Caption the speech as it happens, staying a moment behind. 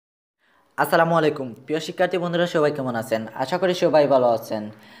আসসালামু আলাইকুম প্রিয় শিক্ষার্থী বন্ধুরা, সবাই কেমন আছেন? আশা করি সবাই ভালো আছেন।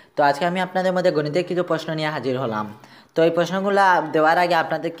 তো আজকে আমি আপনাদের মধ্যে গণিতের কিছু প্রশ্ন নিয়ে হাজির হলাম। তো এই প্রশ্নগুলো দেওয়ার আগে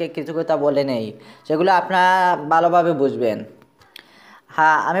আপনাদেরকে কিছু কথা বলে নেই, সেগুলো আপনারা ভালোভাবে বুঝবেন।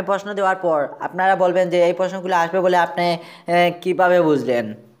 হ্যাঁ, আমি প্রশ্ন দেওয়ার পর আপনারা বলবেন যে এই প্রশ্নগুলো আসবে বলে আপনি কিভাবে বুঝলেন।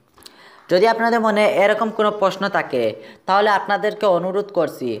 যদি আপনাদের মনে এরকম কোনো প্রশ্ন থাকে তাহলে আপনাদেরকে অনুরোধ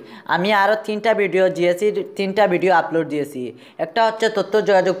করছি, আমি আরও 3টা ভিডিও জিএসির 3টা ভিডিও আপলোড দিয়েছি। একটা হচ্ছে তথ্য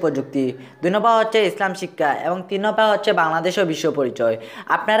যোগাযোগ প্রযুক্তি, 2 নম্বর হচ্ছে ইসলাম শিক্ষা এবং 3 নম্বর হচ্ছে বাংলাদেশ ও বিশ্ব পরিচয়।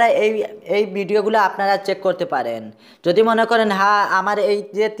 আপনারা এই ভিডিওগুলো আপনারা চেক করতে পারেন। যদি মনে করেন হ্যাঁ আমার এই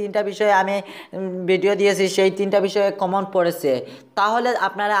যে 3টা বিষয়ে আমি ভিডিও দিয়েছি সেই 3টা বিষয়ে কমন পড়েছে, তাহলে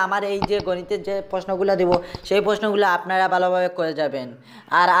আপনারা আমার এই যে গণিতের যে প্রশ্নগুলো দেব সেই প্রশ্নগুলো আপনারা ভালোভাবে করে যাবেন।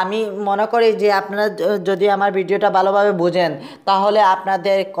 আর আমি মনে করি যে আপনারা যদি আমার ভিডিওটা ভালোভাবে বুঝেন তাহলে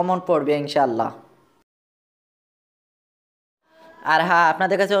আপনাদের কমন পড়বে ইনশাল্লাহ। আর হ্যাঁ,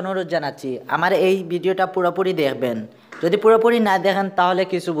 আপনাদের কাছে অনুরোধ জানাচ্ছি আমার এই ভিডিওটা পুরোপুরি দেখবেন। যদি পুরোপুরি না দেখেন তাহলে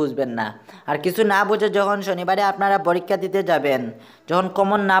কিছু বুঝবেন না। আর কিছু না বুঝে যখন শনিবারে আপনারা পরীক্ষা দিতে যাবেন, যখন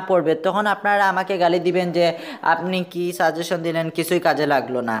কমন না পড়বে তখন আপনারা আমাকে গালি দিবেন যে আপনি কি সাজেশন দিলেন, কিছুই কাজে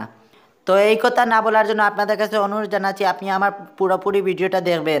লাগলো না। তো এই কথা না বলার জন্য আপনাদের কাছে অনুরোধ জানাচ্ছি আপনি আমার পুরোপুরি ভিডিওটা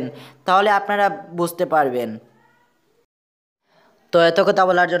দেখবেন, তাহলে আপনারা বুঝতে পারবেন। তো এত কথা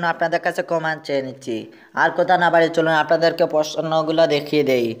বলার জন্য আপনাদের কাছে কমান চেয়ে নিচ্ছি। আর কথা না বাড়িয়ে চলুন আপনাদেরকে প্রশ্নগুলো দেখিয়ে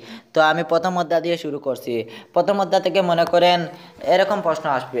দেই। তো আমি প্রথম অধ্যায় দিয়ে শুরু করছি। প্রথম অধ্যায় থেকে মনে করেন এরকম প্রশ্ন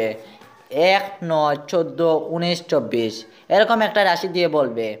আসবে, 1, 9, 14, 19, 24 এরকম একটা রাশি দিয়ে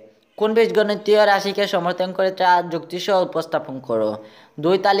বলবে কোন বীজগণিতীয় রাশিকে সমর্থন করে তা যুক্তিসহ উপস্থাপন করো।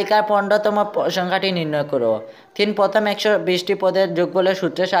 2 তালিকার 15তম সংখ্যাটি নির্ণয় করো। 3 প্রথম 120টি পদের যোগফলের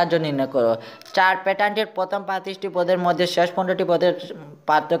সূত্রের সাহায্যে নির্ণয় করো। 4 প্যাটার্নটির প্রথম 35টি পদের মধ্যে শেষ 15টি পদের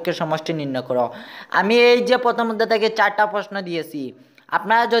পার্থক্যের সমষ্টি নির্ণয় করো। আমি এই যে প্রথম অধ্যায় থেকে 4টা প্রশ্ন দিয়েছি,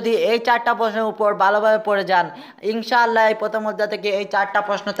 আপনারা যদি এই 4টা প্রশ্নের উপর ভালোভাবে পড়ে যান ইনশাআল্লাহ এই প্রথম অধ্যায় থেকে এই 4টা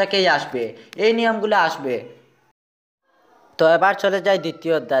প্রশ্ন থেকেই আসবে, এই নিয়মগুলো আসবে। তো এবার চলে যায়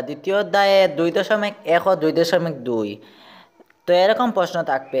দ্বিতীয় অধ্যায়। দ্বিতীয় অধ্যায়ে 2.1 ও 2.2। তো এরকম প্রশ্ন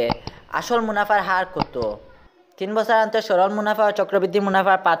থাকবে, আসল মুনাফার হার কত? 3 বছর অন্তর সরল মুনাফা ও চক্রবৃদ্ধি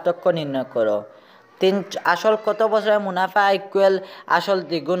মুনাফার পার্থক্য নির্ণয় করো। আসল কত বছরের মুনাফা ইকুয়াল আসল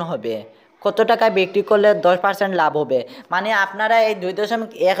দ্বিগুণ হবে? কত টাকায় বিক্রি করলে 10% লাভ হবে? মানে আপনারা এই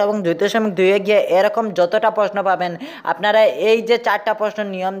 2.1 এবং 2.2-এ গিয়ে এরকম যতটা প্রশ্ন পাবেন আপনারা এই যে 4টা প্রশ্ন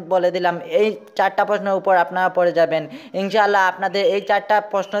নিয়ম বলে দিলাম এই 4টা প্রশ্নের উপর আপনারা পড়ে যাবেন ইনশাআল্লাহ আপনাদের এই 4টা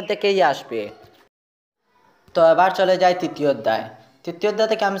প্রশ্ন থেকেই আসবে। তো এবার চলে যায় তৃতীয় অধ্যায়। তৃতীয় অধ্যায়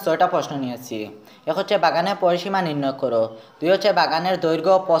থেকে আমি 6টা প্রশ্ন নিয়েছি। 1 হচ্ছে বাগানের পরিসীমা নির্ণয় করো। 2 হচ্ছে বাগানের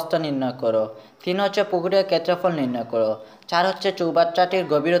দৈর্ঘ্য ও প্রস্থ নির্ণয় করো। 3 হচ্ছে পুকুরের ক্ষেত্রফল নির্ণয় করো। 4 হচ্ছে চৌবাচ্চাটির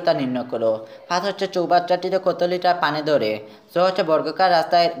গভীরতা নির্ণয় করো। 5 হচ্ছে চৌবাচ্চাটিতে কত লিটার পানি ধরে। 6 হচ্ছে বর্গাকার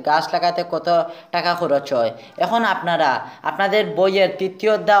রাস্তায় গাছ লাগাতে কত টাকা খরচ হয়। এখন আপনারা আপনাদের বইয়ের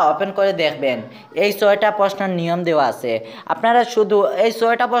তৃতীয় অধ্যায় ওপেন করে দেখবেন এই 6টা প্রশ্নের নিয়ম দেওয়া আছে। আপনারা শুধু এই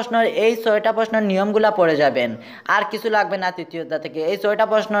ছয়টা প্রশ্নের নিয়মগুলো পড়ে যাবেন, আর কিছু লাগবে না। তৃতীয় অধ্যায় থেকে এই 6টা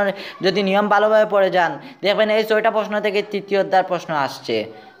প্রশ্নের যদি নিয়ম ভালোভাবে পড়ে যান দেখবেন এই 6টা প্রশ্ন থেকে তৃতীয় অধ্যায়ের প্রশ্ন আসছে।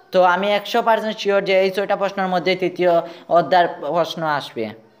 তো আমি 100% শিওর যে এই 6টা প্রশ্নের মধ্যে তৃতীয় অধ্যায়ের প্রশ্ন আসবে।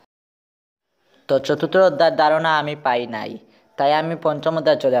 তো চতুর্থ অধ্যায়ের ধারণা আমি পাই নাই, তাই আমি পঞ্চম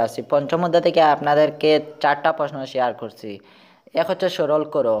অধ্যায় চলে আসছি। পঞ্চম অধ্যায় থেকে আপনাদেরকে 4টা প্রশ্ন শেয়ার করছি। 1 হচ্ছে সরল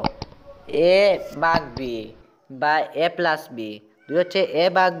করো, এ ভাগ বি বা এ প্লাস বি। 2 হচ্ছে এ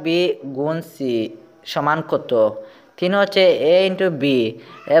ভাগ বি গুণ সি সমান কত। 3 হচ্ছে এ ইন্টু বি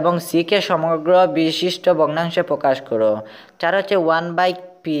এবং সিকে সমগ্র বিশিষ্ট ভগ্নাংশে প্রকাশ করো। 4 হচ্ছে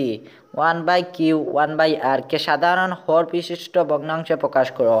 1/p 1/q 1/r কে সাধারণ হর বিশিষ্ট ভগ্নাংশে প্রকাশ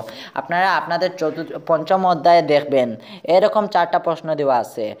করো। আপনারা আপনাদের পঞ্চম অধ্যায়ে দেখবেন এরকম 4টা প্রশ্ন দেওয়া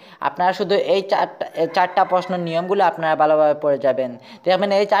আছে। আপনারা শুধু এই 4টা প্রশ্নের নিয়মগুলো আপনারা ভালোভাবে পড়ে যাবেন,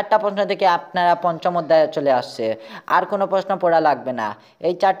 দেখবেন এই 4টা প্রশ্ন থেকে আপনারা পঞ্চম অধ্যায়ে চলে আসছে, আর কোনো প্রশ্ন পড়া লাগবে না।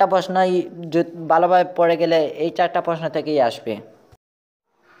 এই 4টা প্রশ্নই ভালোভাবে পড়ে গেলে এই 4টা প্রশ্ন থেকেই আসবে।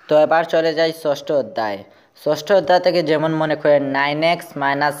 তো এবার চলে যাই ষষ্ঠ অধ্যায়। ষষ্ঠ অধ্যায় থেকে যেমন মনে করেন 9x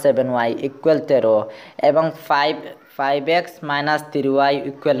 - 7y = 13 এবং 5x - 3y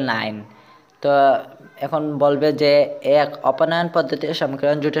 = 9। তো এখন বলবে যে এক অপনয়ন পদ্ধতির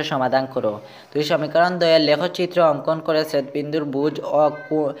সমীকরণ জুটের সমাধান করো। 2 সমীকরণ দ্বয়ের লেখচিত্র অঙ্কন করে ছেদবিন্দুর বুজ ও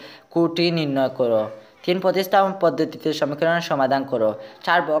কুটি নির্ণয় করো। 3 প্রতিস্থাপন পদ্ধতিতে সমীকরণের সমাধান করো।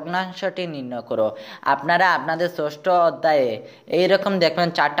 4 ভগ্নাংশটি নির্ণয় করো। আপনারা আপনাদের ষষ্ঠ অধ্যায়ে এইরকম দেখবেন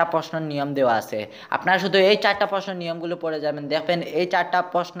 4টা প্রশ্নের নিয়ম দেওয়া আছে। আপনারা শুধু এই 4টা প্রশ্নের নিয়মগুলো পড়ে যাবেন, দেখবেন এই 4টা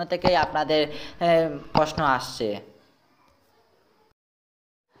প্রশ্ন থেকেই আপনাদের প্রশ্ন আসছে।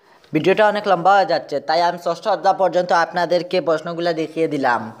 ভিডিওটা অনেক লম্বা হয়ে যাচ্ছে, তাই আমি ষষ্ঠ অধ্যায় পর্যন্ত আপনাদেরকে প্রশ্নগুলো দেখিয়ে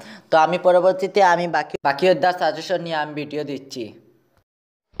দিলাম। তো আমি পরবর্তীতে বাকি বাকি অধ্যায় সাজেশন নিয়ে আমি ভিডিও দিচ্ছি।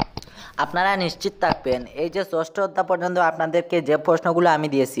 আপনারা নিশ্চিত থাকবেন এই যে ষষ্ঠ অধ্যায় পর্যন্ত আপনাদেরকে যে প্রশ্নগুলো আমি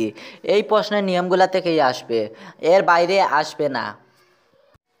দিয়েছি এই প্রশ্নের নিয়মগুলো থেকেই আসবে, এর বাইরে আসবে না।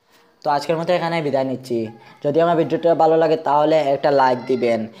 তো আজকের মতো এখানে বিদায় নিচ্ছি। যদি আমার ভিডিওটা ভালো লাগে তাহলে একটা লাইক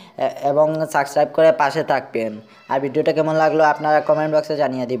দিবেন এবং সাবস্ক্রাইব করে পাশে থাকবেন। আর ভিডিওটা কেমন লাগলো আপনারা কমেন্ট বক্সে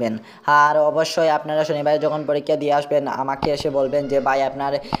জানিয়ে দিবেন। আর অবশ্যই আপনারা শনিবারে যখন পরীক্ষা দিয়ে আসবেন আমাকে এসে বলবেন যে ভাই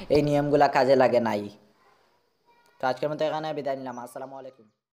আপনার এই নিয়মগুলো কাজে লাগে নাই। তো আজকের মতো এখানে বিদায় নিলাম। আসসালামু আলাইকুম।